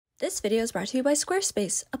This video is brought to you by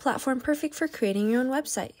Squarespace, a platform perfect for creating your own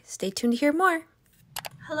website. Stay tuned to hear more.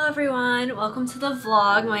 Hello everyone, welcome to the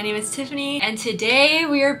vlog. My name is Tiffany and today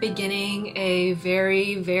we are beginning a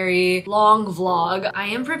very long vlog. I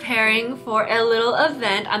am preparing for a little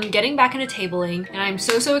event. I'm getting back into tabling and I'm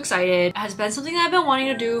so excited. It has been something that I've been wanting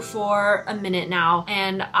to do for a minute now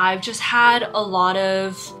and I've just had a lot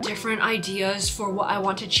of different ideas for what I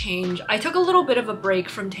want to change. I took a little bit of a break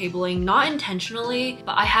from tabling, not intentionally,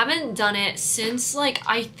 but I haven't done it since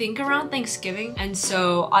I think around Thanksgiving, and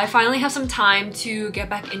so I finally have some time to get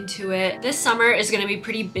back into it. This summer is gonna be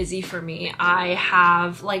pretty busy for me. I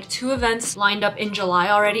have 2 events lined up in July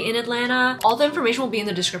already in Atlanta. All the information will be in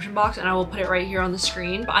the description box and I will put it right here on the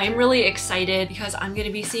screen. But I am really excited because I'm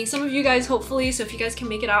gonna be seeing some of you guys hopefully, so if you guys can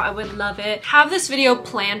make it out, I would love it. Have this video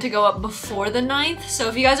planned to go up before the 9th, so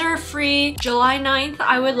if you guys are free July 9th,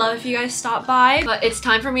 I would love if you guys stop by. But it's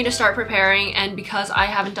time for me to start preparing, and because I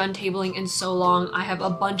haven't done tabling in so long, I have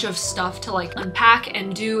a bunch of stuff to unpack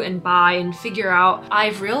and do and buy and figure out.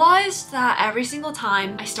 I've realized that every single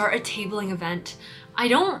time I start a tabling event, I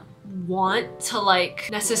don't want to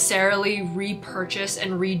necessarily repurchase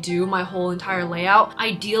and redo my whole entire layout.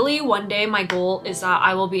 Ideally, one day my goal is that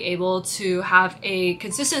I will be able to have a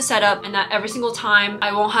consistent setup and that every single time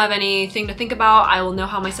I won't have anything to think about. I will know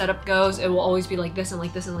how my setup goes. It will always be like this and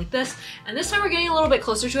like this and like this. And this time we're getting a little bit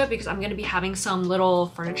closer to it because I'm going to be having some little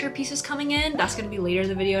furniture pieces coming in. That's going to be later in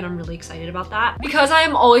the video and I'm really excited about that. Because I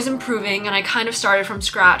am always improving and I kind of started from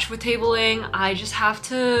scratch with tabling, I just have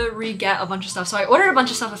to re-get a bunch of stuff. So I ordered a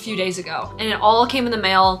bunch of stuff a few days ago and it all came in the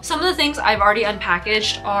mail. Some of the things I've already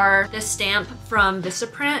unpackaged are this stamp from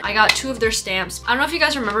Vistaprint. I got 2 of their stamps. I don't know if you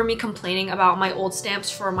guys remember me complaining about my old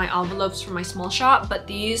stamps for my envelopes for my small shop, but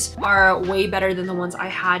these are way better than the ones I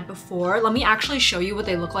had before. Let me actually show you what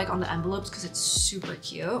they look like on the envelopes because it's super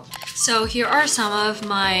cute. So here are some of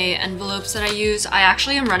my envelopes that I use. I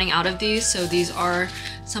actually am running out of these, so these are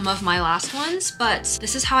some of my last ones, but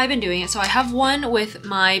this is how I've been doing it. So I have one with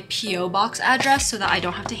my PO box address so that I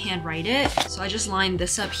don't have to handwrite it. So I just line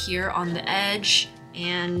this up here on the edge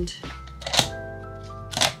and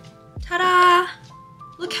ta-da!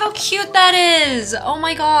 Look how cute that is! Oh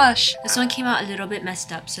my gosh! This one came out a little bit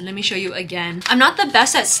messed up, so let me show you again. I'm not the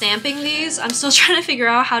best at stamping these. I'm still trying to figure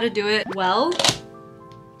out how to do it well,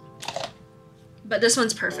 but this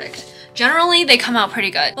one's perfect. Generally, they come out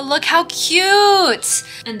pretty good, but look how cute!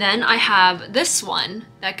 And then I have this one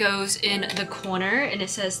that goes in the corner and it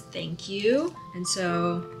says thank you. And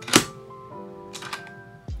so,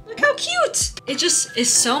 look how cute! It just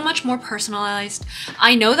is so much more personalized.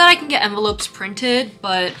 I know that I can get envelopes printed,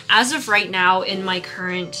 but as of right now in my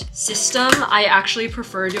current system, I actually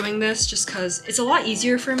prefer doing this just because it's a lot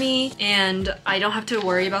easier for me and I don't have to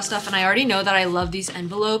worry about stuff, and I already know that I love these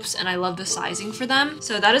envelopes and I love the sizing for them.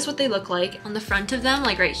 So that is what they look like on the front of them,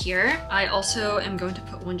 right here. I also am going to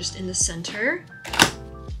put one just in the center.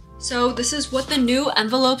 So this is what the new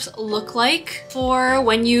envelopes look like for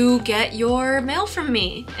when you get your mail from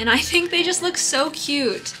me. And I think they just look so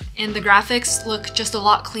cute. And the graphics look just a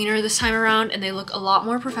lot cleaner this time around and they look a lot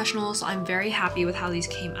more professional, so I'm very happy with how these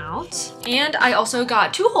came out. And I also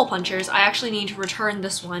got 2 hole punchers. I actually need to return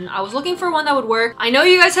this one. I was looking for one that would work. I know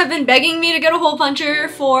you guys have been begging me to get a hole puncher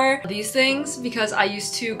for these things because I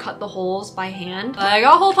used to cut the holes by hand. But I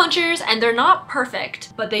got hole punchers and they're not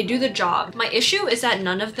perfect, but they do the job. My issue is that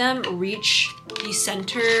none of them reach the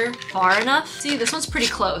center far enough. See, this one's pretty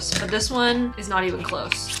close, but this one is not even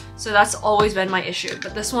close. So that's always been my issue.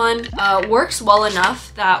 But this one works well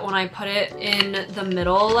enough that when I put it in the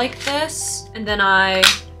middle like this, and then I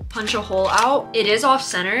punch a hole out, it is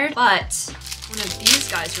off-centered, but one of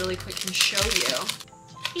these guys really quick can show you.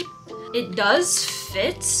 Beep. It does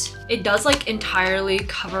fit. It does entirely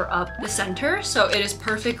cover up the center, so it is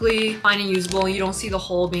perfectly fine and usable. You don't see the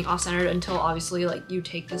hole being off-centered until obviously you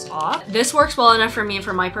take this off. This works well enough for me and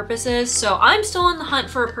for my purposes, so I'm still on the hunt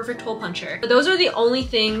for a perfect hole puncher. But those are the only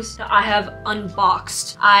things that I have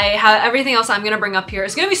unboxed. I have everything else I'm gonna bring up here.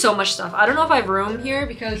 It's gonna be so much stuff. I don't know if I have room here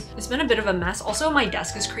because it's been a bit of a mess. Also, my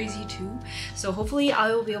desk is crazy too, so hopefully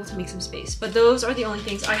I will be able to make some space. But those are the only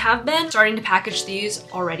things. I have been starting to package these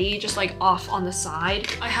already, just off on the side.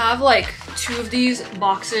 I have 2 of these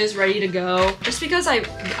boxes ready to go just because I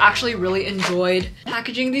actually really enjoyed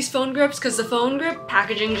packaging these phone grips because the phone grip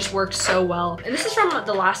packaging just worked so well. And this is from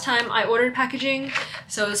the last time I ordered packaging,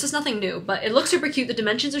 so this is nothing new, but it looks super cute. The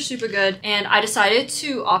dimensions are super good and I decided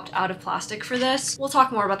to opt out of plastic for this. We'll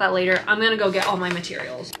talk more about that later. I'm gonna go get all my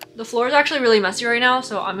materials. The floor is actually really messy right now,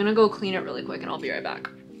 so I'm gonna go clean it really quick and I'll be right back.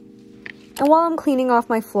 And while I'm cleaning off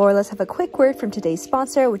my floor, let's have a quick word from today's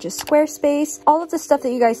sponsor, which is Squarespace. All of the stuff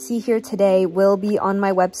that you guys see here today will be on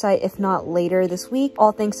my website, if not later this week,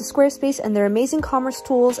 all thanks to Squarespace and their amazing commerce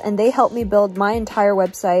tools, and they helped me build my entire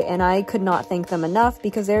website, and I could not thank them enough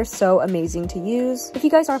because they're so amazing to use. If you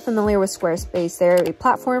guys aren't familiar with Squarespace, they're a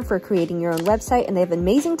platform for creating your own website, and they have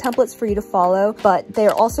amazing templates for you to follow, but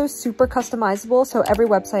they're also super customizable, so every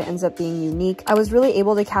website ends up being unique. I was really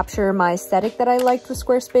able to capture my aesthetic that I liked with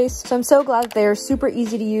Squarespace, so I'm so glad that they're super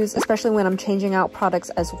easy to use, especially when I'm changing out products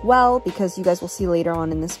as well, because you guys will see later on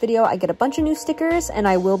in this video, I get a bunch of new stickers, and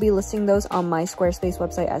I will be listing those on my Squarespace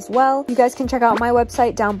website as well. You guys can check out my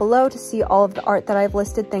website down below to see all of the art that I've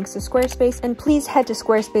listed thanks to Squarespace, and please head to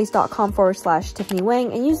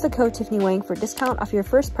squarespace.com/TiffanyWeng and use the code TiffanyWeng for discount off your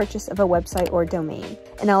first purchase of a website or domain.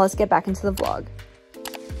 And now let's get back into the vlog.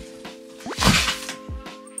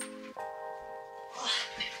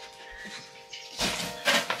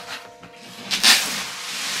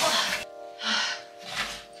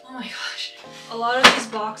 Oh my gosh. A lot of these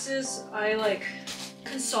boxes I like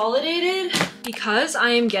consolidated because I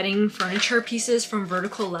am getting furniture pieces from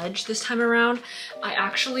Vertical Ledge this time around. I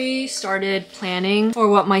actually started planning for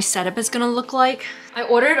what my setup is gonna look like. I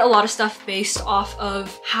ordered a lot of stuff based off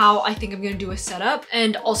of how I think I'm gonna do a setup,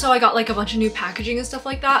 and also I got like a bunch of new packaging and stuff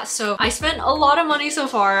like that, so I spent a lot of money so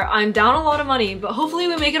far. I'm down a lot of money, but hopefully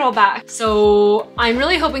we make it all back. So I'm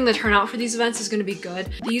really hoping the turnout for these events is gonna be good.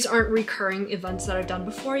 These aren't recurring events that I've done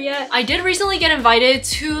before yet. I did recently get invited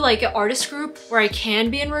to like an artist group where I can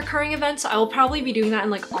be in recurring events. I will probably be doing that in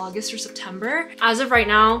like August or September. As of right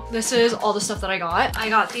now, this is all the stuff that I got. I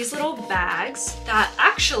got these little bags that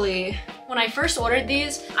actually, when I first ordered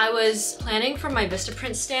these, I was planning for my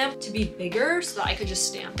Vistaprint stamp to be bigger so that I could just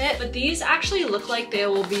stamp it, but these actually look like they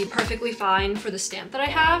will be perfectly fine for the stamp that I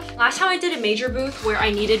have. Last time I did a major booth where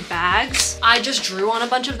I needed bags, I just drew on a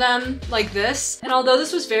bunch of them like this, and although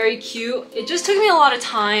this was very cute, it just took me a lot of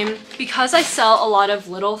time. Because I sell a lot of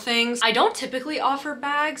little things, I don't typically offer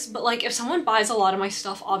bags, but like if someone buys a lot of my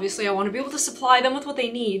stuff, obviously I want to be able to supply them with what they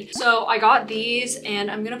need. So I got these and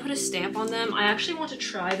I'm gonna put a stamp on them. I actually want to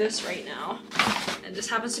try this right now. And this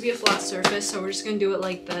happens to be a flat surface, so we're just gonna do it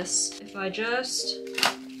like this. If I just...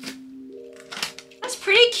 That's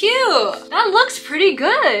pretty cute! That looks pretty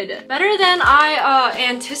good! Better than I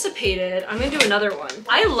anticipated. I'm gonna do another one.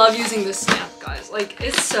 I love using this stamp, guys. Like,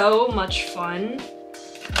 it's so much fun.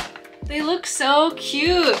 They look so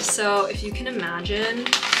cute! So if you can imagine,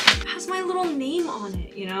 it has my little name on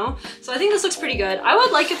it, you know? So I think this looks pretty good. I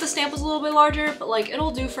would like if the stamp was a little bit larger, but like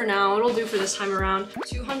it'll do for now. It'll do for this time around.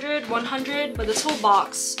 200, 100, but this whole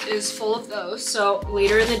box is full of those. So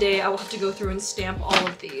later in the day, I will have to go through and stamp all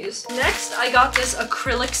of these. Next, I got this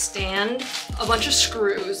acrylic stand, a bunch of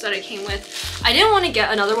screws that it came with. I didn't want to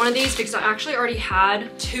get another one of these because I actually already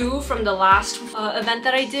had two from the last event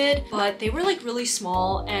that I did, but they were like really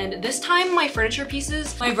small. And this time my furniture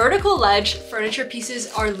pieces, my Vertical Ledge furniture pieces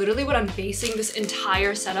are literally what I'm basing this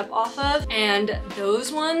entire setup off of, and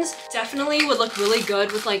those ones definitely would look really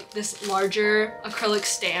good with like this larger acrylic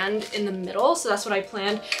stand in the middle, so that's what I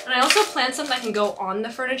planned. And I also planned something that can go on the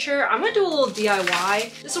furniture. I'm gonna do a little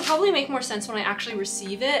DIY. This will probably make more sense when I actually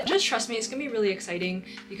receive it. Just trust me, it's gonna be really exciting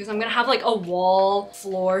because I'm gonna have like a wall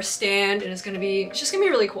floor stand, and it's just gonna be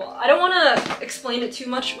really cool. I don't want to explain it too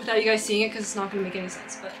much without you guys seeing it because it's not gonna make any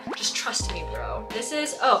sense, but just trust me, bro. This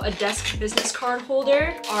is, oh, a desk business card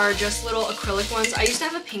holder. Are just little acrylic ones. I used to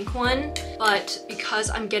have a pink one, but because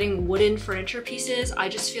I'm getting wooden furniture pieces, I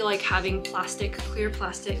just feel like having plastic, clear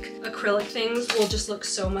plastic acrylic things will just look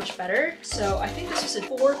so much better. So I think this was a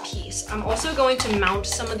 4-piece. I'm also going to mount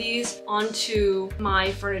some of these onto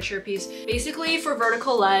my furniture piece. Basically for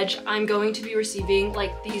Vertical Ledge, I'm going to be receiving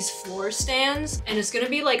like these floor stands, and it's gonna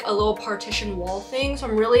be like a little partition wall thing. So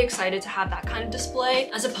I'm really excited to have that kind of display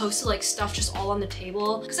as opposed to like stuff just all on the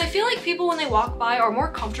table. Because I feel like people when they walk by are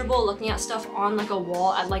more comfortable looking at stuff on like a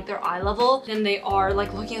wall at like their eye level than they are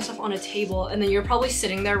like looking at stuff on a table, and then you're probably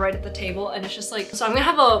sitting there right at the table, and it's just like, so I'm gonna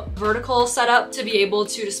have a vertical setup to be able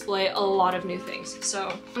to display a lot of new things.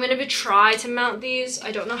 So I'm gonna try to mount these.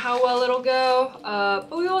 I don't know how well it'll go,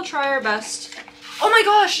 but we will try our best. Oh my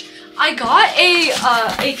gosh, I got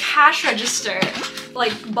a cash register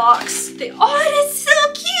like box thing. Oh, it is so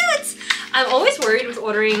cute! I'm always worried with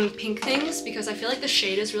ordering pink things because I feel like the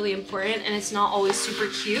shade is really important and it's not always super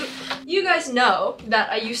cute. You guys know that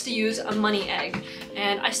I used to use a money egg,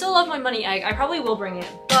 and I still love my money egg. I probably will bring it.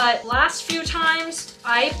 But last few times,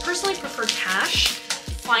 I personally prefer cash.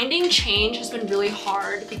 Finding change has been really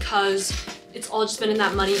hard because it's all just been in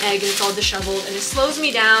that money egg and it's all disheveled, and it slows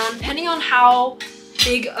me down. Depending on how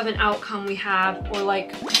big of an outcome we have or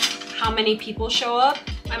like how many people show up,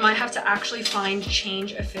 I might have to actually find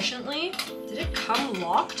change efficiently. Did it come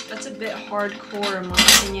locked? That's a bit hardcore in my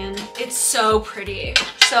opinion. It's so pretty.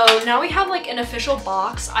 So now we have like an official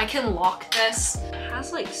box. I can lock this. It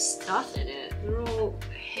has like stuff in it, little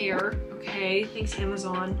hair. Okay, thanks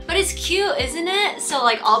Amazon. But it's cute, isn't it? So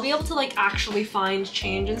like I'll be able to like actually find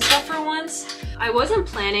change and stuff for once. I wasn't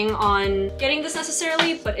planning on getting this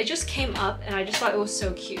necessarily, but it just came up and I just thought it was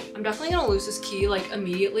so cute. I'm definitely gonna lose this key like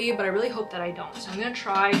immediately, but I really hope that I don't. So I'm gonna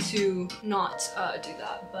try to not do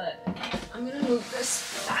that, but I'm gonna move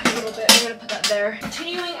this back a little bit. I'm gonna put that there.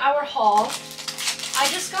 Continuing our haul, I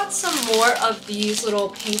just got some more of these little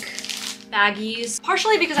pink baggies,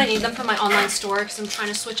 partially because I need them for my online store because I'm trying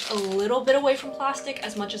to switch a little bit away from plastic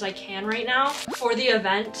as much as I can right now. For the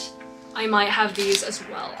event, I might have these as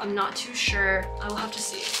well. I'm not too sure. I will have to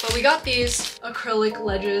see. But we got these acrylic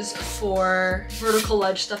ledges for vertical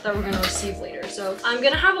ledge stuff that we're gonna receive later. So I'm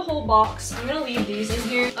gonna have a whole box. I'm gonna leave these in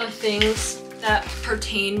here of things that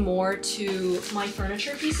pertain more to my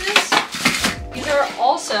furniture pieces. These are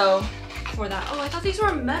also for that. Oh, I thought these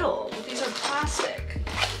were metal, but these are plastic.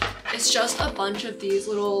 It's just a bunch of these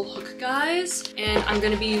little hook guys, and I'm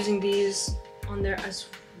gonna be using these on there as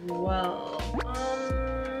well.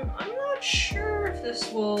 I'm not sure if this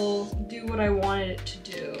will do what I wanted it to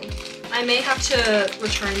do. I may have to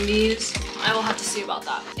return these. I will have to see about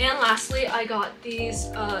that. And lastly, I got these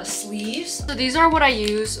sleeves. So these are what I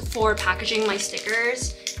use for packaging my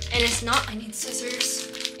stickers, and it's not, I need scissors.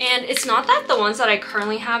 And it's not that the ones that I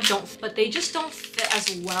currently have don't, but they just don't fit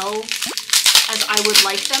as well as I would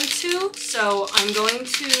like them to. So I'm going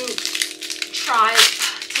to try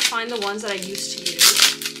to find the ones that I used to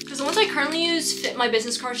use. Because the ones I currently use fit my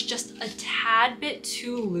business cards just a tad bit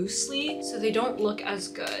too loosely, so they don't look as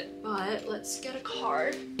good. But let's get a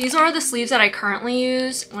card. These are the sleeves that I currently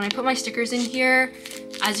use. When I put my stickers in here,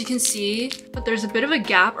 as you can see, but there's a bit of a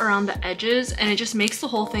gap around the edges and it just makes the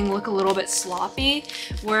whole thing look a little bit sloppy.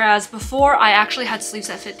 Whereas before I actually had sleeves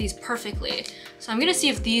that fit these perfectly. So I'm gonna see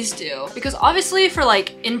if these do, because obviously for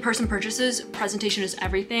like in-person purchases, presentation is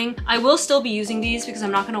everything. I will still be using these because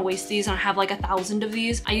I'm not gonna waste these, and I have like 1,000 of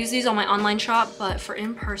these. I use these on my online shop, but for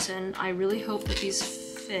in-person, I really hope that these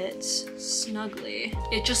fit snugly.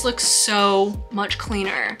 It just looks so much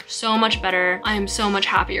cleaner, so much better. I am so much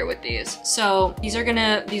happier with these. So these are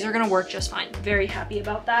gonna work just fine. Very happy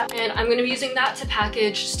about that. And I'm gonna be using that to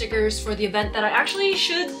package stickers for the event that I actually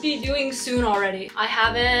should be doing soon already. I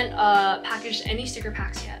haven't packaged any sticker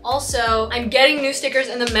packs yet. Also, I'm getting new stickers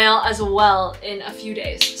in the mail as well in a few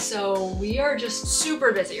days. So we are just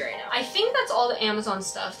super busy right now. I think that's all the Amazon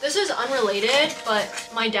stuff. This is unrelated, but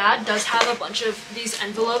my dad does have a bunch of these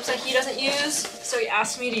envelopes that he doesn't use, so he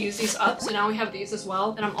asked me to use these up, so now we have these as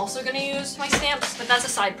well, and I'm also gonna use my stamps, but that's a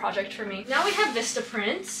side project for me. Now we have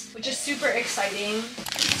Vistaprint, which is super exciting.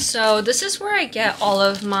 So this is where I get all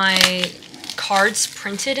of my cards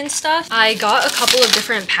printed and stuff. I got a couple of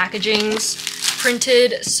different packagings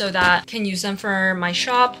printed so that I can use them for my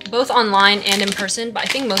shop, both online and in person, but I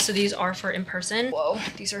think most of these are for in person. Whoa,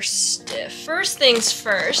 these are stiff. First things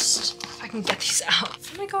first, if I can get these out.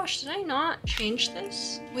 Oh my gosh, did I not change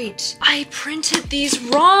this? Wait, I printed these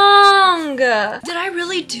wrong. Did I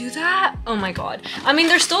really do that? Oh my god. I mean,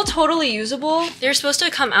 they're still totally usable. They're supposed to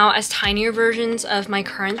come out as tinier versions of my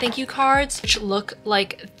current thank you cards, which look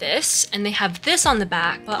like this, and they have this on the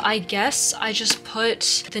back, but I guess I just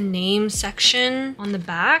put the name section on the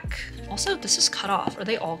back. Also, this is cut off. Are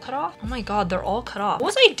they all cut off? Oh my god, they're all cut off. What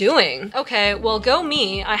was I doing? Okay, well, go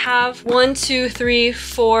me. I have 1, 2, 3,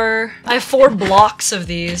 4. I have 4 blocks of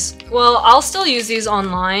these. Well, I'll still use these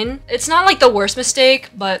online. It's not like the worst mistake,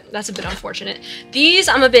 but that's a bit unfortunate. These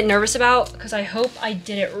I'm a bit nervous about because I hope I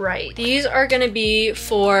did it right. These are gonna be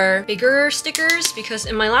for bigger stickers because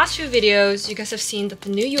in my last few videos, you guys have seen that the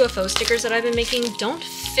new UFO stickers that I've been making don't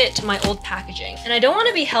fit my old packaging. And I don't want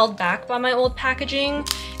to be held back by my old packaging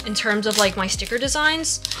in terms of like my sticker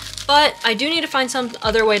designs, but I do need to find some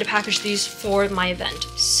other way to package these for my event.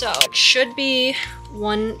 So it should be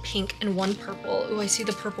 1 pink and 1 purple. Oh, I see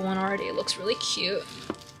the purple one already. It looks really cute.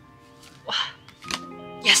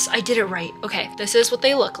 Yes, I did it right. Okay, this is what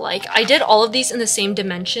they look like. I did all of these in the same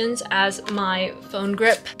dimensions as my phone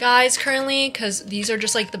grip guys currently, because these are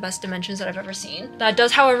just like the best dimensions that I've ever seen. That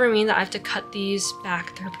does, however, mean that I have to cut these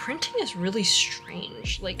back. Their printing is really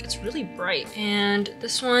strange. Like, it's really bright. And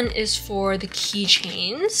this one is for the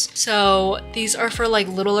keychains. So these are for like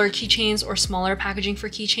littler keychains or smaller packaging for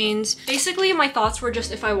keychains. Basically, my thoughts were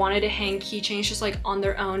just if I wanted to hang keychains just like on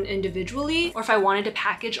their own individually, or if I wanted to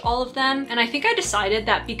package all of them. And I think I decided that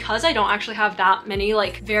that because I don't actually have that many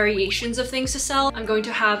like variations of things to sell, I'm going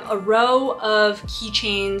to have a row of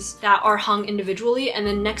keychains that are hung individually, and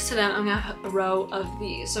then next to them I'm gonna have a row of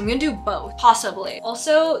these. So I'm gonna do both, possibly.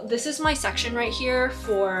 Also, this is my section right here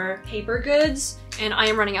for paper goods, and I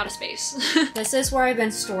am running out of space. This is where I've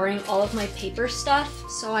been storing all of my paper stuff.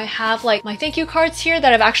 So I have like my thank you cards here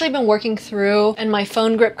that I've actually been working through, and my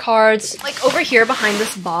phone grip cards. Like over here behind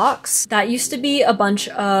this box, that used to be a bunch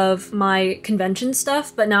of my convention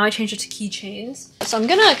stuff, but now I changed it to keychains. So I'm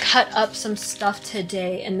gonna cut up some stuff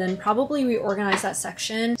today and then probably reorganize that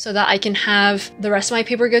section so that I can have the rest of my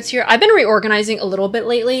paper goods here. I've been reorganizing a little bit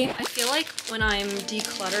lately. I feel like when I'm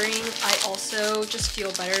decluttering, I also just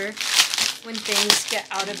feel better when things get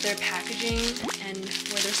out of their packaging and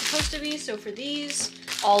where they're supposed to be. So for these,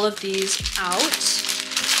 all of these out.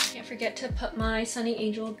 Can't forget to put my Sunny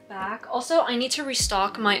Angel back. Also, I need to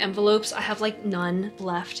restock my envelopes. I have like none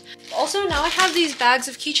left. Also, now I have these bags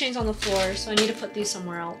of keychains on the floor, so I need to put these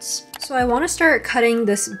somewhere else. So I want to start cutting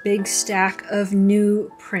this big stack of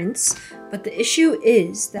new prints, but the issue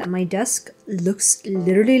is that my desk looks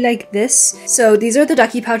literally like this. So these are the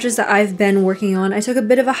ducky pouches that I've been working on. I took a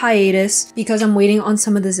bit of a hiatus because I'm waiting on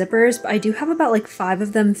some of the zippers, but I do have about like 5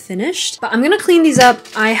 of them finished. But I'm gonna clean these up.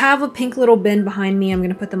 I have a pink little bin behind me. I'm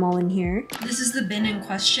gonna put them all in here. This is the bin in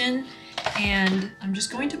question, and I'm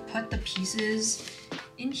just going to put the pieces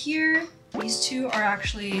in here. These two are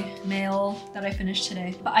actually mail that I finished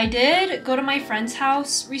today. But I did go to my friend's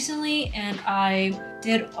house recently and I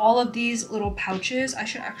did all of these little pouches. I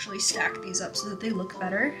should actually stack these up so that they look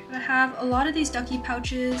better. I have a lot of these ducky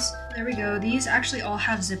pouches. There we go. These actually all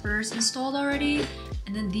have zippers installed already.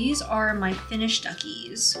 And then these are my finished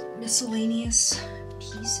duckies. Miscellaneous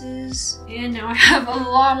pieces. And now I have a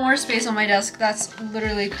lot more space on my desk. That's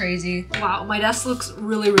literally crazy. Wow, my desk looks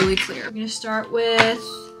really, really clear. I'm gonna start with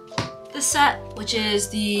the set, which is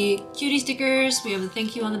the cutie stickers. We have the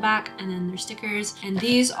thank you on the back, and then there's stickers. And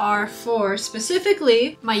these are for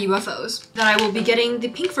specifically my UFOs that I will be getting the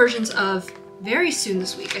pink versions of very soon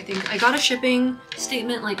this week. I think I got a shipping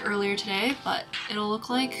statement like earlier today, but it'll look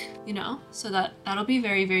like, you know, so that'll be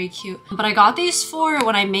very, very cute. But I got these for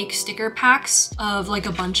when I make sticker packs of like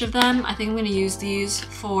a bunch of them. I think I'm gonna use these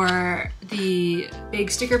for the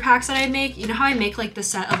big sticker packs that I make. You know how I make like the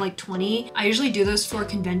set of like 20? I usually do those for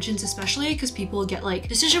conventions, especially because people get like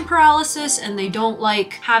decision paralysis and they don't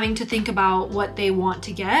like having to think about what they want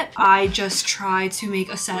to get. I just try to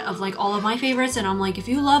make a set of like all of my favorites, and I'm like, if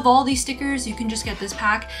you love all these stickers, you can just get this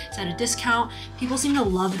pack. It's at a discount. People seem to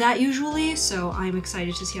love that usually, so I'm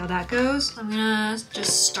excited to see how that goes. I'm gonna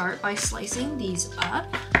just start by slicing these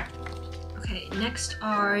up. Okay, next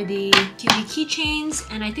are the cutie keychains,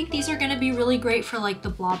 and I think these are gonna be really great for like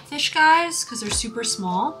the blobfish guys because they're super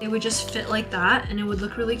small. They would just fit like that and it would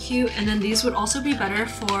look really cute. And then these would also be better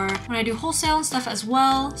for when I do wholesale and stuff as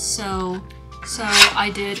well. So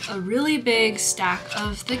I did a really big stack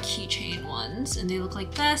of the keychain ones, and they look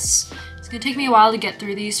like this. It's gonna take me a while to get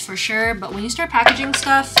through these for sure, but when you start packaging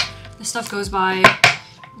stuff, this stuff goes by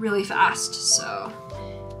really fast. So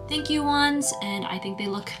thank you ones, and I think they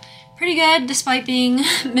look pretty good despite being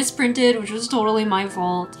misprinted, which was totally my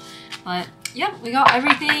fault. But yeah, we got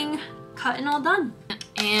everything cut and all done.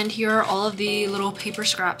 And here are all of the little paper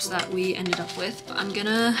scraps that we ended up with, but I'm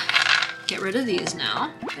gonna get rid of these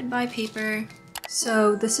now. Goodbye paper.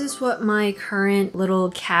 So this is what my current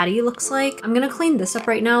little caddy looks like. I'm gonna clean this up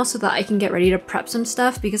right now so that I can get ready to prep some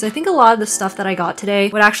stuff, because I think a lot of the stuff that I got today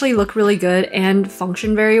would actually look really good and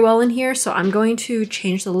function very well in here. So I'm going to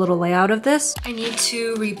change the little layout of this. I need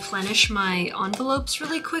to replenish my envelopes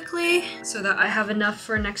really quickly so that I have enough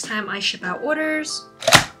for next time I ship out orders.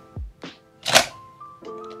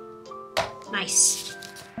 Nice.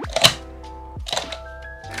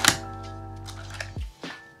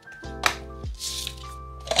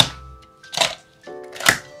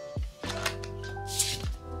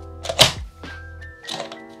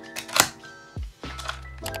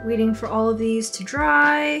 Waiting for all of these to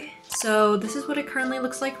dry. So this is what it currently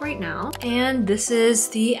looks like right now. And this is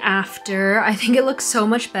the after. I think it looks so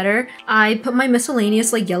much better. I put my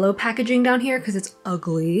miscellaneous like yellow packaging down here because it's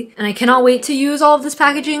ugly. And I cannot wait to use all of this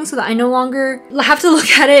packaging so that I no longer have to look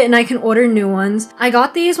at it and I can order new ones. I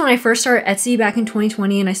got these when I first started Etsy back in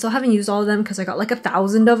 2020, and I still haven't used all of them because I got like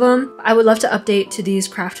 1,000 of them. I would love to update to these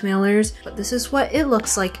craft mailers, but this is what it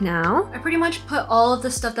looks like now. I pretty much put all of the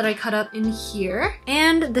stuff that I cut up in here.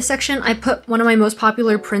 And the section I put one of my most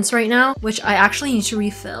popular prints right now, which I actually need to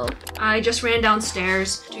refill. I just ran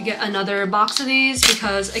downstairs to get another box of these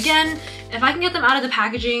because, again, if I can get them out of the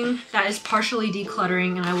packaging, that is partially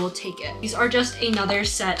decluttering and I will take it. These are just another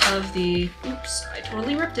set of the, oops, I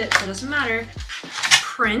totally ripped it, so it doesn't matter,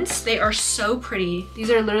 prints. They are so pretty.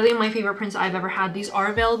 These are literally my favorite prints I've ever had. These are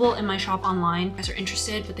available in my shop online. If you guys are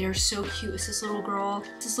interested, but they are so cute. It's this little girl,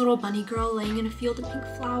 this little bunny girl laying in a field of pink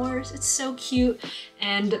flowers. It's so cute.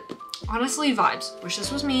 And honestly, vibes. Wish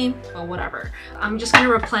this was me, but whatever. I'm just gonna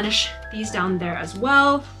replenish these down there as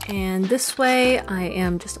well. And this way I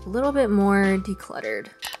am just a little bit more decluttered.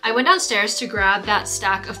 I went downstairs to grab that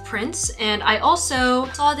stack of prints, and I also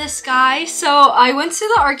saw this guy. So I went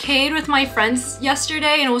to the arcade with my friends yesterday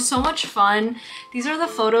and it was so much fun. These are the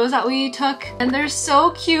photos that we took and they're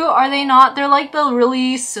so cute, are they not? They're like the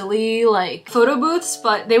really silly like photo booths,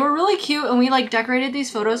 but they were really cute and we like decorated these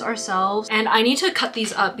photos ourselves. And I need to cut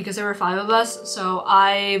these up because there were 5 of us, so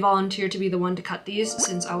I volunteered to be the one to cut these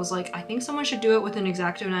since I was like, I think someone should do it with an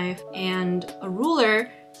X-Acto knife and a ruler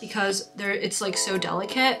because it's like so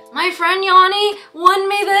delicate. My friend Yanni won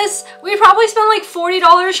me this. We probably spent like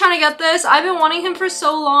 $40 trying to get this. I've been wanting him for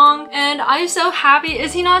so long and I'm so happy.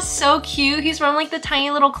 Is he not so cute? He's from like the tiny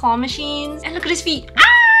little claw machines and look at his feet. Ah!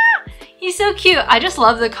 He's so cute. I just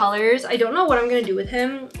love the colors. I don't know what I'm gonna do with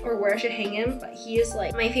him or where I should hang him, but he is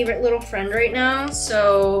like my favorite little friend right now.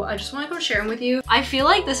 So I just wanna come share him with you. I feel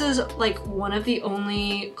like this is like one of the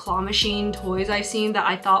only claw machine toys I've seen that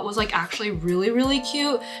I thought was like actually really, really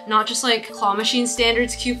cute. Not just like claw machine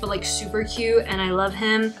standards cute, but like super cute, and I love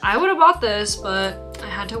him. I would have bought this, but I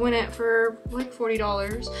had to win it for like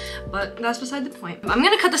 $40, but that's beside the point. I'm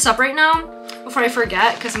gonna cut this up right now before I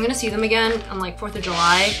forget because I'm gonna see them again on like 4th of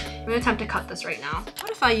July. I'm gonna attempt to cut this right now.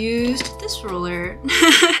 What if I used this ruler?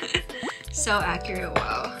 So accurate,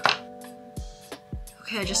 wow.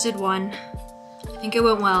 Okay, I just did one. I think it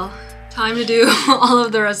went well. Time to do all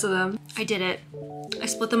of the rest of them. I did it. I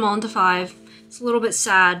split them all into 5. It's a little bit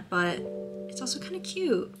sad, but it's also kind of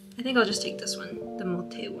cute. I think I'll just take this one, the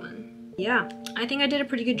motte one. Yeah, I think I did a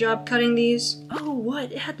pretty good job cutting these. Oh,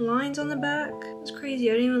 what? It had lines on the back? That's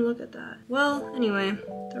crazy, I didn't even look at that. Well, anyway,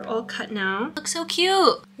 they're all cut now. Look so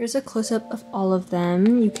cute! Here's a close-up of all of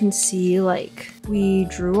them. You can see, like, we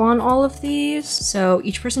drew on all of these. So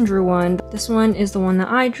each person drew one. This one is the one that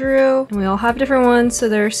I drew. And we all have different ones, so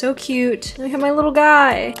they're so cute. And we have my little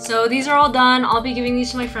guy. So these are all done. I'll be giving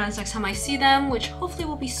these to my friends next time I see them, which hopefully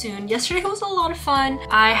will be soon. Yesterday was a lot of fun.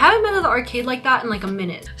 I haven't been to the arcade like that in like a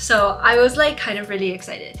minute. So I was like kind of really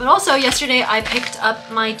excited. But also yesterday I picked up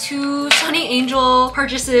my 2 Sunny Angel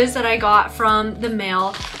purchases that I got from the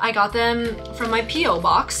mail. I got them from my P.O.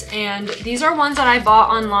 box, and these are ones that I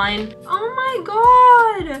bought online. Oh my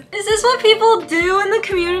god! Is this what people do in the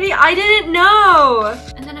community? I didn't know!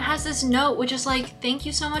 And then it has this note which is like, thank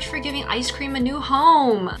you so much for giving ice cream a new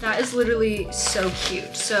home. That is literally so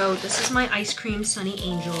cute. So this is my ice cream Sunny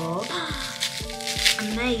Angel.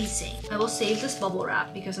 Amazing. I will save this bubble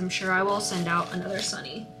wrap because I'm sure I will send out another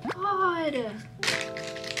Sunny. God!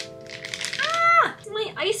 Ah!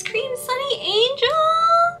 My ice cream Sunny Angel!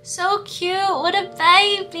 So cute, what a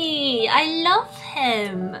baby. I love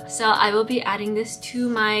him. So I will be adding this to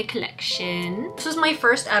my collection. This was my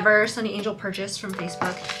first ever Sunny Angel purchase from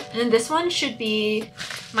Facebook. And then this one should be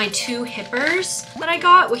my 2 hippers that I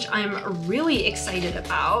got, which I'm really excited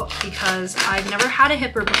about because I've never had a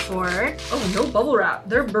hipper before. Oh, no bubble wrap.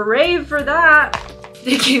 They're brave for that.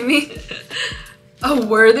 They gave me a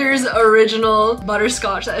Werther's original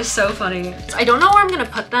butterscotch. That is so funny. I don't know where I'm gonna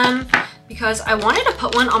put them because I wanted to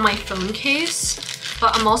put one on my phone case,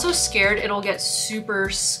 but I'm also scared it'll get super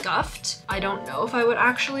scuffed. I don't know if I would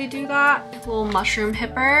actually do that. Little mushroom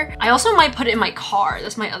hipper. I also might put it in my car.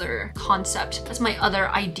 That's my other concept. That's my other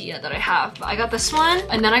idea that I have. But I got this one,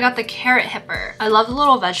 and then I got the carrot hipper. I love the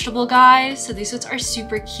little vegetable guys, so these ones are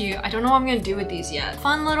super cute. I don't know what I'm gonna do with these yet.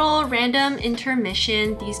 Fun little random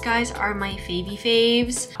intermission. These guys are my favy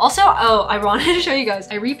faves. Also, oh, I wanted to show you guys,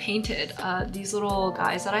 I repainted these little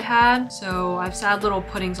guys that I had. So I have sad little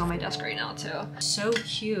puddings on my desk right now too. So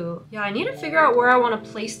cute. Yeah, I need to figure out where I want to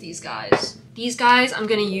place these guys. These guys I'm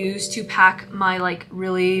gonna use to pack my like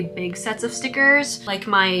really big sets of stickers, like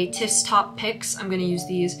my Tiff's Top Picks. I'm gonna use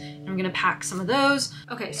these and I'm gonna pack some of those.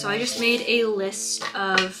 Okay, so I just made a list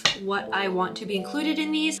of what I want to be included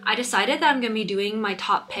in these. I decided that I'm gonna be doing my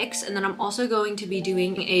top picks, and then I'm also going to be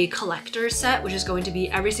doing a collector set, which is going to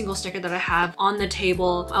be every single sticker that I have on the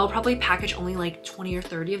table. I'll probably package only like 20 or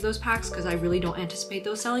 30 of those packs because I really don't anticipate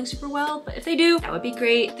those selling super well, but if they do, that would be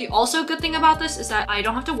great. The also good thing about this is that I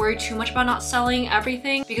don't have to worry too much about not selling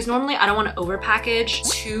everything, because normally I don't want to over package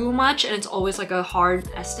too much and it's always like a hard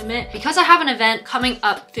estimate. Because I have an event coming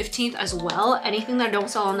up 15th as well, anything that I don't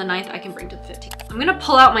sell on the 9th I can bring to the 15th. I'm gonna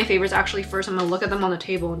pull out my favorites actually first. I'm gonna look at them on the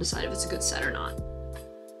table and decide if it's a good set or not.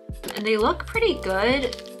 And they look pretty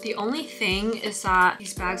good. The only thing is that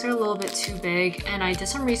these bags are a little bit too big, and I did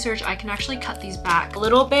some research. I can actually cut these back a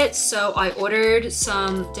little bit, so I ordered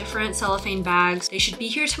some different cellophane bags. They should be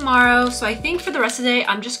here tomorrow, so I think for the rest of the day,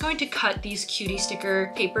 I'm just going to cut these cutie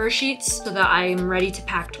sticker paper sheets so that I'm ready to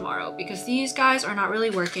pack tomorrow, because these guys are not really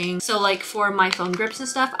working. So like for my phone grips and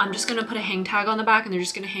stuff, I'm just gonna put a hang tag on the back and they're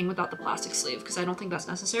just gonna hang without the plastic sleeve because I don't think that's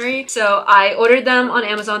necessary. So I ordered them on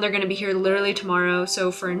Amazon. They're gonna be here literally tomorrow.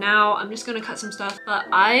 So for now, I'm just gonna cut some stuff, but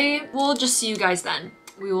I will just see you guys then.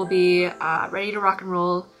 We will be ready to rock and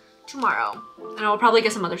roll tomorrow. And I'll probably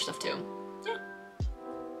get some other stuff too.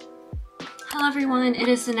 Hello everyone, it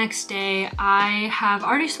is the next day. I have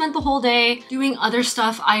already spent the whole day doing other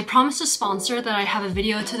stuff. I promised a sponsor that I'd have a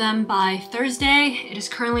video to them by Thursday. It is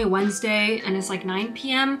currently Wednesday and it's like 9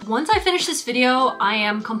 p.m. Once I finish this video, I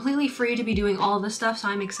am completely free to be doing all of this stuff, so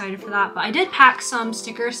I'm excited for that. But I did pack some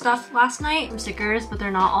sticker stuff last night, some stickers, but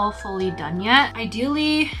they're not all fully done yet.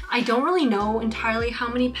 Ideally, I don't really know entirely how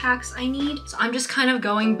many packs I need, so I'm just kind of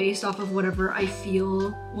going based off of whatever I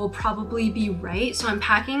feel will probably be right. So I'm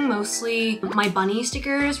packing mostly my bunny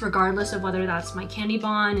stickers, regardless of whether that's my candy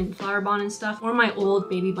bond and flower bond and stuff, or my old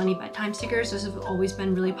baby bunny bedtime stickers. Those have always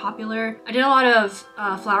been really popular. I did a lot of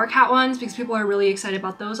flower cat ones because people are really excited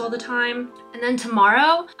about those all the time. And then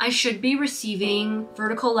tomorrow, I should be receiving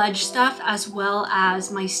vertical ledge stuff as well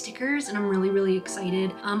as my stickers, and I'm really, really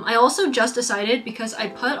excited. I also just decided, because I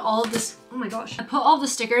put all of this, oh my gosh, I put all the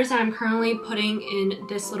stickers that I'm currently putting in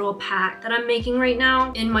this little pack that I'm making right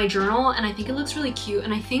now in my journal, and I think it looks really cute.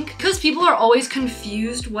 And I think because people are always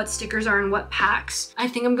confused what stickers are in what packs, I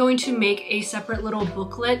think I'm going to make a separate little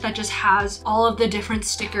booklet that just has all of the different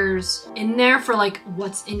stickers in there for like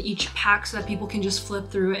what's in each pack, so that people can just flip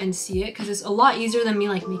through it and see it, because it's a lot easier than me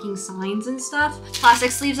like making signs and stuff.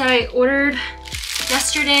 Plastic sleeves that I ordered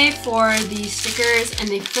yesterday for the stickers, and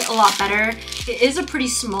they fit a lot better. It is a pretty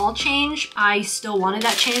small change. I still wanted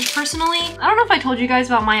that change personally. I don't know if I told you guys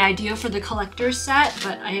about my idea for the collector's set,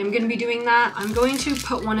 but I am going to be doing that. I'm going to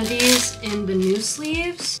put one of these in the new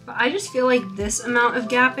sleeves, but I just feel like this amount of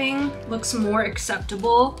gapping looks more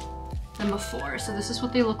acceptable than before. So this is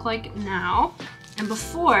what they look like now. And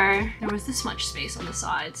before, there was this much space on the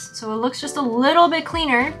sides. So it looks just a little bit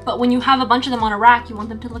cleaner, but when you have a bunch of them on a rack, you want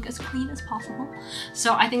them to look as clean as possible.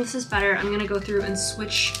 So I think this is better. I'm gonna go through and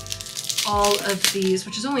switch all of these,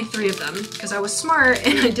 which is only 3 of them, because I was smart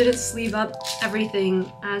and I didn't sleeve up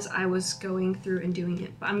everything as I was going through and doing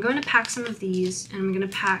it. But I'm going to pack some of these, and I'm gonna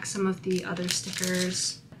pack some of the other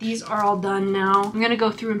stickers. These are all done now. I'm gonna go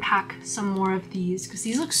through and pack some more of these because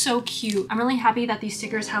these look so cute. I'm really happy that these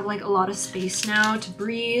stickers have like a lot of space now to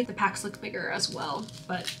breathe. The packs look bigger as well,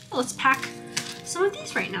 but let's pack some of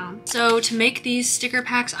these right now. So to make these sticker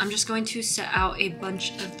packs, I'm just going to set out a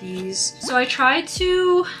bunch of these. So I tried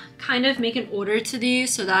to kind of make an order to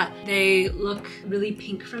these so that they look really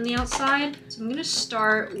pink from the outside. So I'm gonna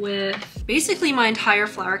start with basically my entire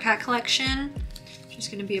flower cat collection. Just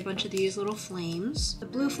gonna be a bunch of these little flames. The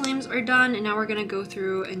blue flames are done, and now we're gonna go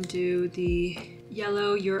through and do the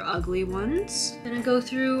yellow You're Ugly ones. Gonna go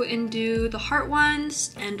through and do the heart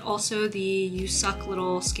ones and also the You Suck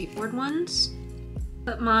little skateboard ones.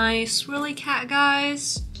 Put my swirly cat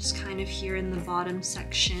guys just kind of here in the bottom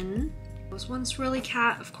section. There's one swirly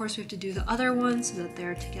cat. Of course, we have to do the other one so that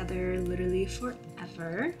they're together literally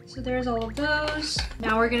forever. So there's all of those.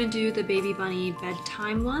 Now we're gonna do the baby bunny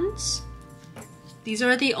bedtime ones. These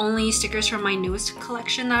are the only stickers from my newest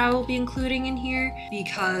collection that I will be including in here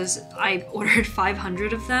because I ordered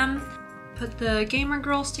 500 of them. Put the Gamer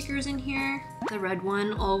Girl stickers in here. The red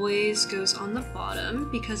one always goes on the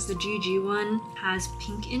bottom because the GG one has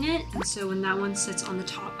pink in it, and so when that one sits on the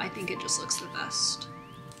top, I think it just looks the best.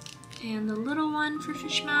 And the little one for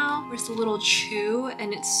Fishmouth, where's the little chew,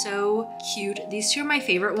 and it's so cute. These 2 are my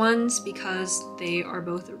favorite ones because they are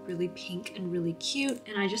both really pink and really cute,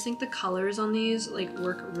 and I just think the colors on these like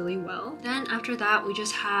work really well. Then after that, we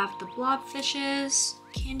just have the blob fishes,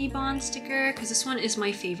 candy bond sticker, because this one is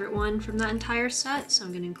my favorite one from that entire set, so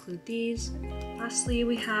I'm gonna include these. Lastly,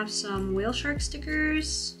 we have some whale shark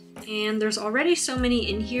stickers. And there's already so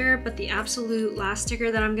many in here, but the absolute last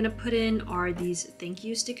sticker that I'm gonna put in are these thank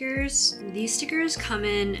you stickers. These stickers come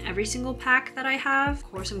in every single pack that I have.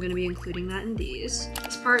 Of course, I'm gonna be including that in these.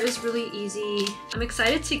 This part is really easy. I'm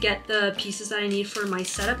excited to get the pieces that I need for my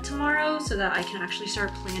setup tomorrow so that I can actually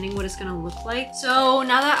start planning what it's gonna look like. So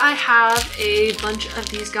now that I have a bunch of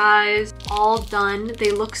these guys all done,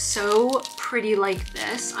 they look so pretty like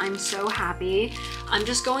this. I'm so happy. I'm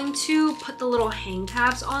just going to put the little hang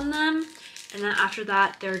tabs on them, and then after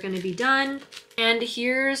that they're going to be done. And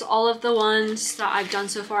here's all of the ones that I've done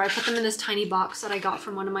so far. I put them in this tiny box that I got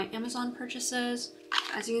from one of my Amazon purchases.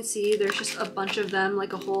 As you can see, there's just a bunch of them,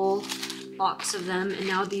 like a whole box of them, and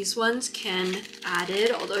now these ones can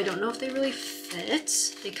added, although I don't know if they really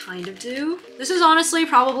fit. They kind of do. This is honestly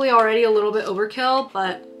probably already a little bit overkill,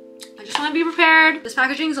 but I just want to be prepared. This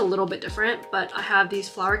packaging is a little bit different, but I have these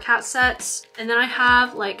flower cat sets, and then I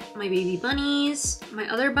have like my baby bunnies, my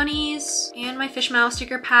other bunnies, and my fish mouse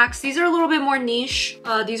sticker packs. These are a little bit more niche.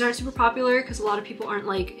 These aren't super popular because a lot of people aren't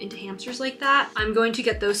like into hamsters like that. I'm going to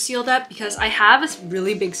get those sealed up because I have a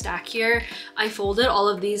really big stack here. I folded all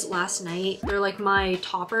of these last night. They're like my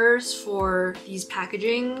toppers for these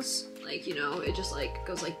packagings. Like, you know, it just like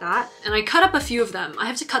goes like that. And I cut up a few of them. I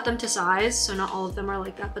have to cut them to size, so not all of them are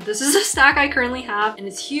like that, but this is a stack I currently have and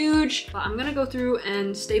it's huge. But I'm gonna go through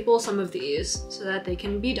and staple some of these so that they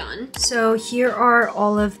can be done. So here are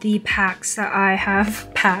all of the packs that I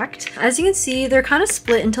have packed. As you can see, they're kind of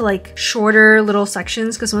split into like shorter little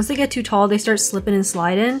sections because once they get too tall, they start slipping and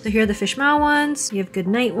sliding. So here are the fish mouse ones, you have good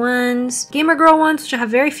night ones, gamer girl ones, which I have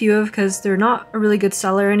very few of because they're not a really good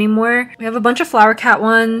seller anymore. We have a bunch of flower cat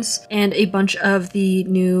ones and a bunch of the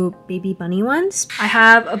new baby bunny ones. I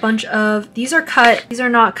have a bunch of, these are cut, these are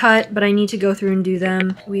not cut, but I need to go through and do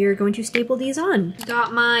them. We are going to staple these on.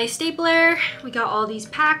 Got my stapler, we got all these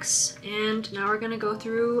packs, and now we're gonna go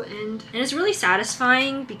through and it's really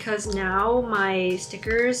satisfying because now my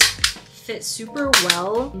stickers fit super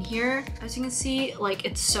well in here. As you can see, like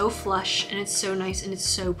it's so flush and it's so nice and it's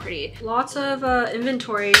so pretty. Lots of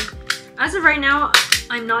inventory. As of right now,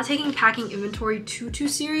 I'm not taking packing inventory too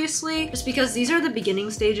seriously, just because these are the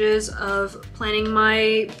beginning stages of planning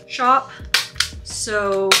my shop.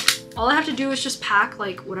 So all I have to do is just pack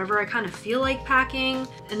like whatever I kind of feel like packing,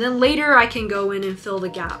 and then later I can go in and fill the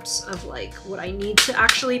gaps of like what I need to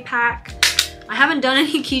actually pack. I haven't done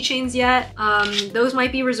any keychains yet. Those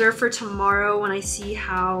might be reserved for tomorrow when I see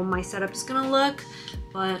how my setup is gonna look,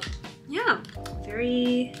 but yeah,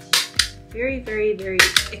 very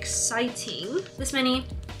exciting. This many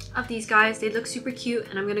of these guys, they look super cute,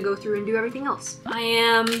 and I'm gonna go through and do everything else. I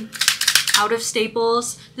am out of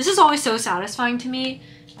staples. This is always so satisfying to me.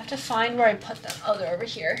 I have to find where I put them. Oh, they're over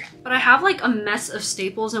here. But I have like a mess of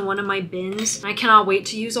staples in one of my bins, and I cannot wait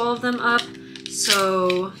to use all of them up.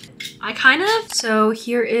 So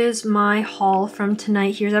here is my haul from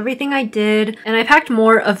tonight. Here's everything I did, and I packed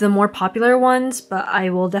more of the more popular ones, but I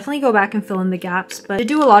will definitely go back and fill in the gaps. But I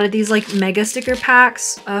do a lot of these like mega sticker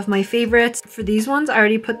packs of my favorites. For these ones, I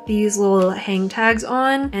already put these little hang tags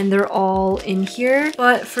on and they're all in here.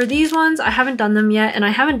 But for these ones, I haven't done them yet, and I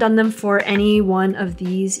haven't done them for any one of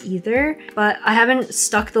these either. But I haven't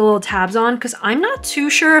stuck the little tabs on because I'm not too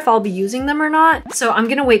sure if I'll be using them or not. So I'm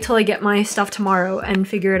gonna wait till I get my stuff tomorrow and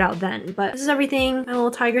figure it out then. But this is everything. My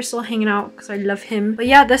little tiger's still hanging out because I love him. But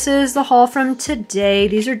yeah, this is the haul from today.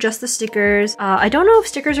 These are just the stickers. I don't know if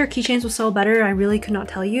stickers or keychains will sell better. I really could not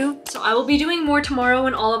tell you. So I will be doing more tomorrow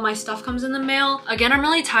when all of my stuff comes in the mail. Again, I'm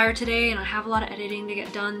really tired today and I have a lot of editing to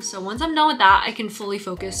get done. So once I'm done with that, I can fully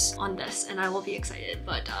focus on this and I will be excited.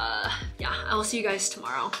 But yeah, I will see you guys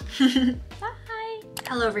tomorrow. Bye.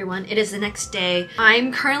 Hello everyone, it is the next day.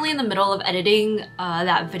 I'm currently in the middle of editing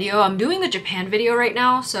that video. I'm doing the Japan video right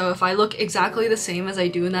now, so if I look exactly the same as I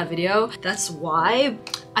do in that video, that's why.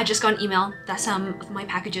 I just got an email that some of my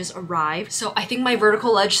packages arrived. So I think my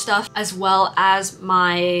vertical ledge stuff as well as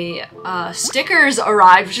my stickers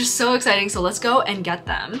arrived, which is so exciting. So let's go and get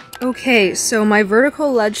them. Okay, so my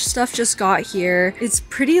vertical ledge stuff just got here. It's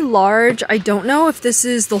pretty large. I don't know if this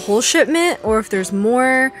is the whole shipment or if there's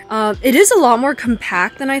more. It is a lot more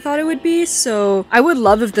compact than I thought it would be. So I would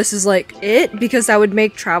love if this is like it, because that would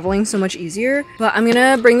make traveling so much easier. But I'm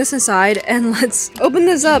gonna bring this inside and let's open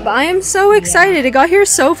this up. I am so excited. It got here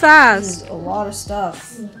so fast. A lot of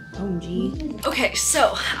stuff. OMG. Okay,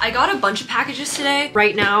 so I got a bunch of packages today.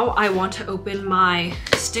 Right now, I want to open my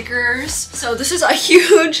stickers. So this is a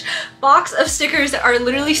huge box of stickers that are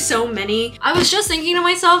literally so many. I was just thinking to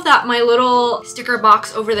myself that my little sticker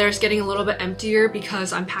box over there is getting a little bit emptier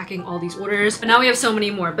because I'm packing all these orders. But now we have so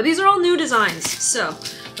many more. But these are all new designs. So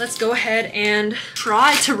let's go ahead and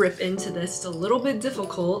try to rip into this. It's a little bit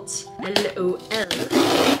difficult. LOL.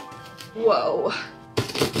 Whoa.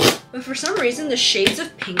 But for some reason, the shades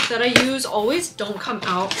of pink that I use always don't come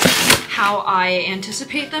out how I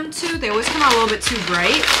anticipate them to. They always come out a little bit too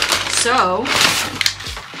bright. So,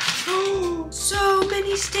 so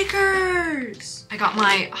many stickers. I got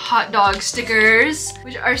my hot dog stickers,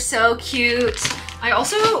 which are so cute. I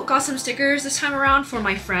also got some stickers this time around for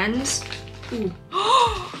my friends. Ooh.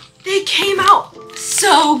 They came out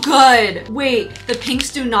so good. Wait, the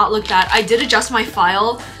pinks do not look bad. I did adjust my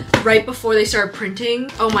file right before they start printing.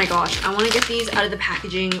 Oh my gosh, I want to get these out of the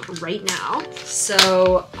packaging right now.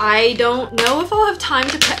 So I don't know if I'll have time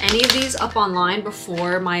to put any of these up online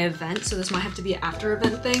before my event, so this might have to be an after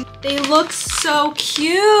event thing. They look so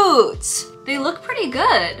cute. They look pretty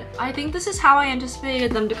good. I think this is how I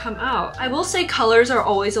anticipated them to come out. I will say colors are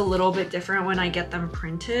always a little bit different when I get them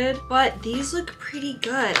printed, but these look pretty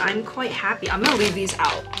good. I'm quite happy. I'm gonna leave these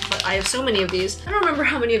out, but I have so many of these. I don't remember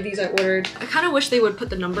how many of these I ordered. I kind of wish they would put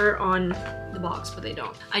the number on the box, but they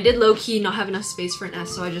don't. I did low-key not have enough space for an S,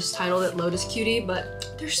 so I just titled it Lotus Cutie,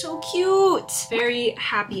 but they're so cute. Very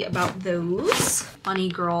happy about those. Bunny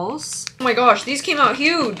girls. Oh my gosh, these came out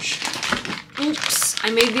huge. Oops,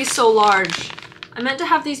 I made these so large. I meant to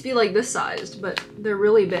have these be like this sized, but they're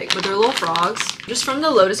really big, but they're little frogs. Just from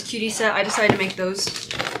the Lotus Cutie set, I decided to make those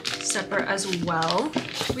separate as well.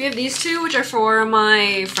 We have these two, which are for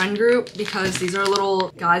my friend group because these are little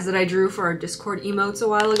guys that I drew for our Discord emotes a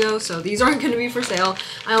while ago, so these aren't gonna be for sale.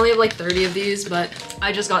 I only have like 30 of these, but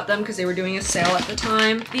I just got them because they were doing a sale at the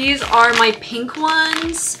time. These are my pink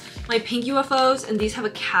ones. My pink UFOs, and these have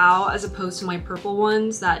a cow as opposed to my purple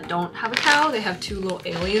ones that don't have a cow. They have two little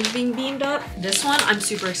aliens being beamed up. This one I'm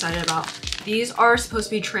super excited about. These are supposed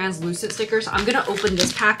to be translucent stickers. I'm gonna open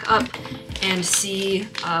this pack up and see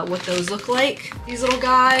what those look like. These little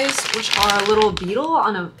guys, which are a little beetle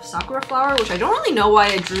on a sakura flower, which I don't really know why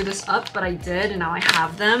I drew this up, but I did, and now I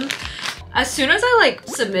have them. As soon as I like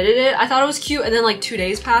submitted it, I thought it was cute, and then like 2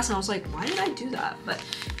 days passed and I was like, why did I do that? But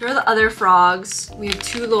here are the other frogs. We have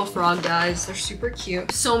two little frog guys. They're super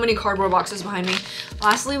cute. So many cardboard boxes behind me.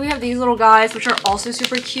 Lastly, we have these little guys, which are also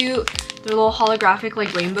super cute. They're little holographic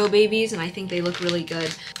like rainbow babies, and I think they look really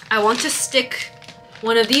good. I want to stick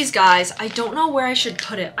one of these guys. I don't know where I should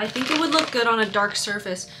put it. I think it would look good on a dark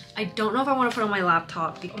surface. I don't know if I want to put it on my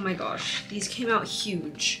laptop. Oh my gosh, these came out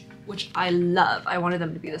huge, which I love. I wanted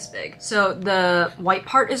them to be this big. So the white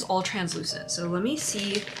part is all translucent. So let me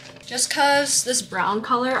see. Just cause this brown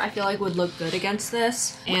color I feel like would look good against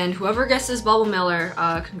this. And whoever gets this bubble mailer,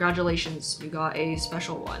 congratulations, you got a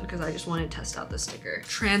special one because I just wanted to test out the sticker.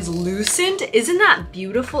 Translucent, isn't that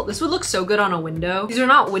beautiful? This would look so good on a window. These are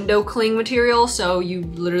not window cling material, so you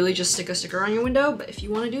literally just stick a sticker on your window, but if you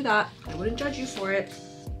want to do that, I wouldn't judge you for it.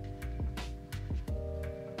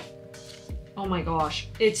 Oh my gosh,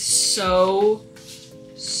 it's so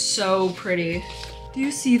pretty. Do you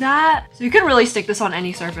see that? So you can really stick this on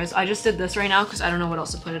any surface. I just did this right now because I don't know what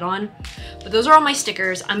else to put it on. But those are all my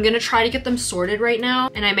stickers. I'm gonna try to get them sorted right now,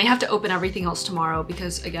 and I may have to open everything else tomorrow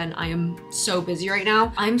because again, I am so busy right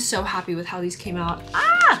now. I'm so happy with how these came out.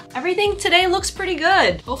 Ah! Everything today looks pretty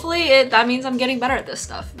good. Hopefully that means I'm getting better at this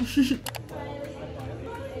stuff.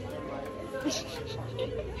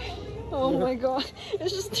 Oh my god,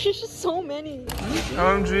 there's just so many.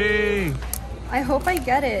 OMG. I hope I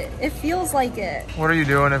get it. It feels like it. What are you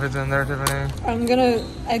doing if it's in there, Tiffany? I'm gonna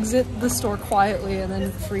exit the store quietly and then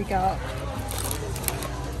freak out.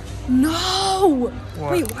 No!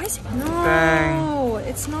 What? Wait, why is it? No, Dang.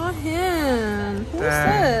 It's not him. Who's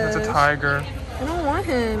Dang, this? that's a tiger. I don't want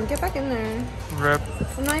him. Get back in there. Rip.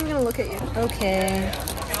 I'm not even gonna look at you. Okay.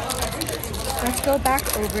 Let's go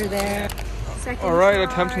back over there. Second All right, try.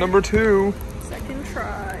 attempt number 2. Second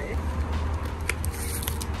try.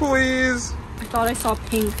 Please. I thought I saw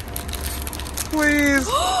pink. Please.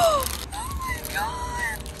 Oh my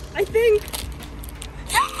god! I think.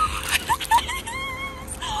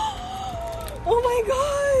 Oh my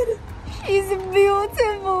god! She's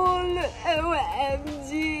beautiful!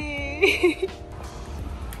 OMG!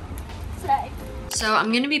 So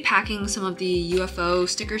I'm gonna be packing some of the UFO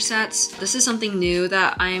sticker sets. This is something new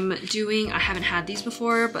that I'm doing. I haven't had these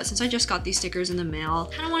before, but since I just got these stickers in the mail,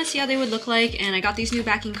 I kind of want to see how they would look like. And I got these new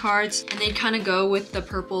backing cards, and they kind of go with the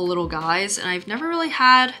purple little guys. And I've never really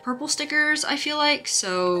had purple stickers, I feel like,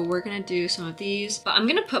 so we're gonna do some of these. But I'm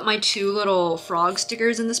gonna put my 2 little frog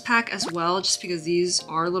stickers in this pack as well, just because these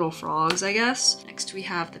are little frogs, I guess. Next we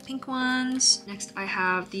have the pink ones. Next I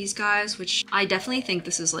have these guys, which I definitely think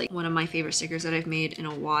this is like one of my favorite stickers that I've made in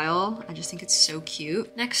a while. I just think it's so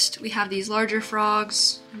cute. Next we have these larger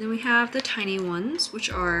frogs, and then we have the tiny ones,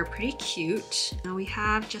 which are pretty cute. Now we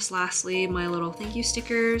have just lastly my little thank you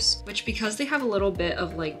stickers, which because they have a little bit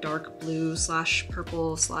of like dark blue /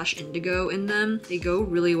 purple / indigo in them, they go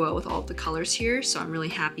really well with all of the colors here, so I'm really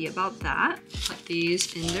happy about that. Put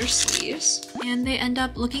these in their sleeves and they end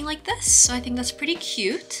up looking like this, so I think that's pretty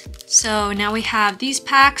cute. So now we have these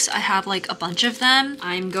packs. I have like a bunch of them.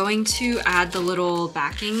 I'm going to add the little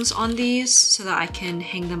backings on these so that I can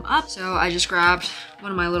hang them up. So I just grabbed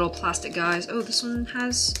one of my little plastic guys. Oh, this one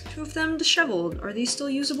has 2 of them disheveled. Are these still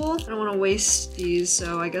usable? I don't want to waste these,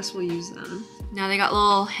 so I guess we'll use them. Now they got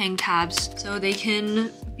little hang tabs so they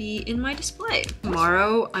can be in my display.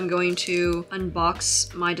 Tomorrow I'm going to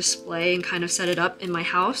unbox my display and kind of set it up in my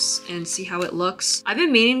house and see how it looks. I've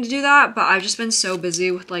been meaning to do that, but I've just been so busy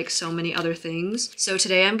with like so many other things. So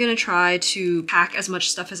today I'm gonna try to pack as much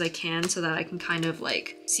stuff as I can so that I can kind of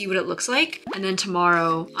like see what it looks like. And then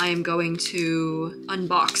tomorrow I am going to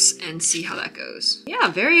unbox and see how that goes. Yeah,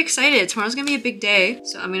 very excited. Tomorrow's gonna be a big day.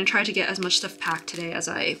 So I'm gonna try to get as much stuff packed today as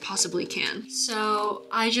I possibly can. So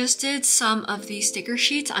I just did some of the sticker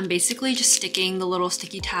sheets. I'm basically just sticking the little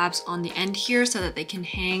sticky tabs on the end here so that they can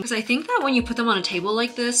hang. Because I think that when you put them on a table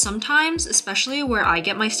like this, sometimes, especially where I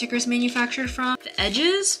get my stickers manufactured from, the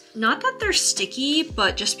edges, not that they're sticky,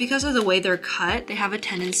 but just because of the way they're cut, they have a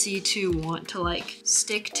tendency to want to like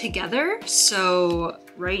stick together. So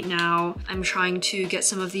right now I'm trying to get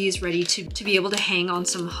some of these ready to be able to hang on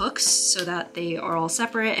some hooks so that they are all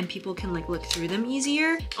separate and people can like look through them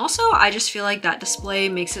easier. Also, I just feel like that display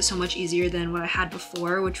makes it so much easier than what I had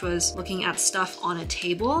before, which was looking at stuff on a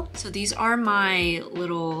table. So these are my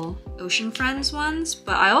little Ocean Friends ones,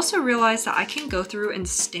 but I also realized that I can go through and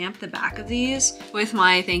stamp the back of these with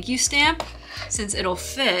my thank you stamp, since it'll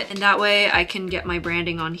fit, and that way I can get my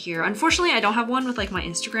branding on here. Unfortunately, I don't have one with like my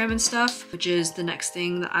Instagram and stuff, which is the next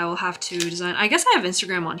thing that I will have to design. I guess I have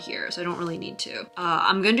Instagram on here, so I don't really need to.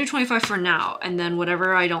 I'm gonna do 25 for now, and then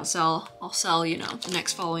whatever I don't sell, I'll sell, you know, the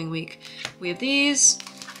next following week. We have these,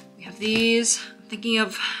 we have these. I'm thinking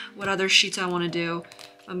of what other sheets I wanna do.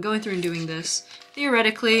 I'm going through and doing this.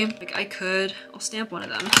 Theoretically, like I'll stamp one of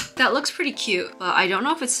them. That looks pretty cute, but I don't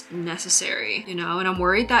know if it's necessary, you know? And I'm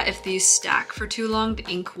worried that if these stack for too long, the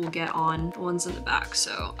ink will get on the ones in the back.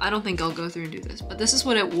 So I don't think I'll go through and do this, but this is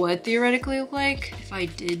what it would theoretically look like if I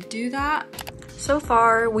did do that. So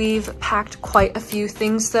far, we've packed quite a few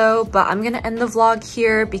things though, but I'm gonna end the vlog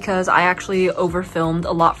here because I actually overfilmed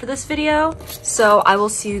a lot for this video. So I will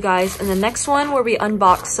see you guys in the next one where we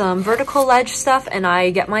unbox some vertical ledge stuff and I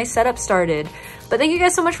get my setup started. But thank you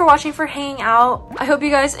guys so much for watching, for hanging out. I hope you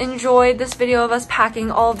guys enjoyed this video of us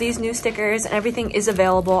packing all of these new stickers, and everything is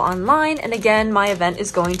available online. And again, my event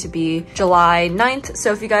is going to be July 9th.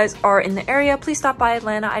 So if you guys are in the area, please stop by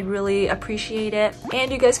Atlanta. I'd really appreciate it.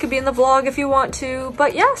 And you guys could be in the vlog if you want to.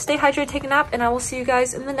 But yeah, stay hydrated, take a nap, and I will see you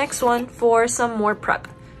guys in the next one for some more prep.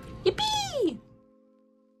 Yippee!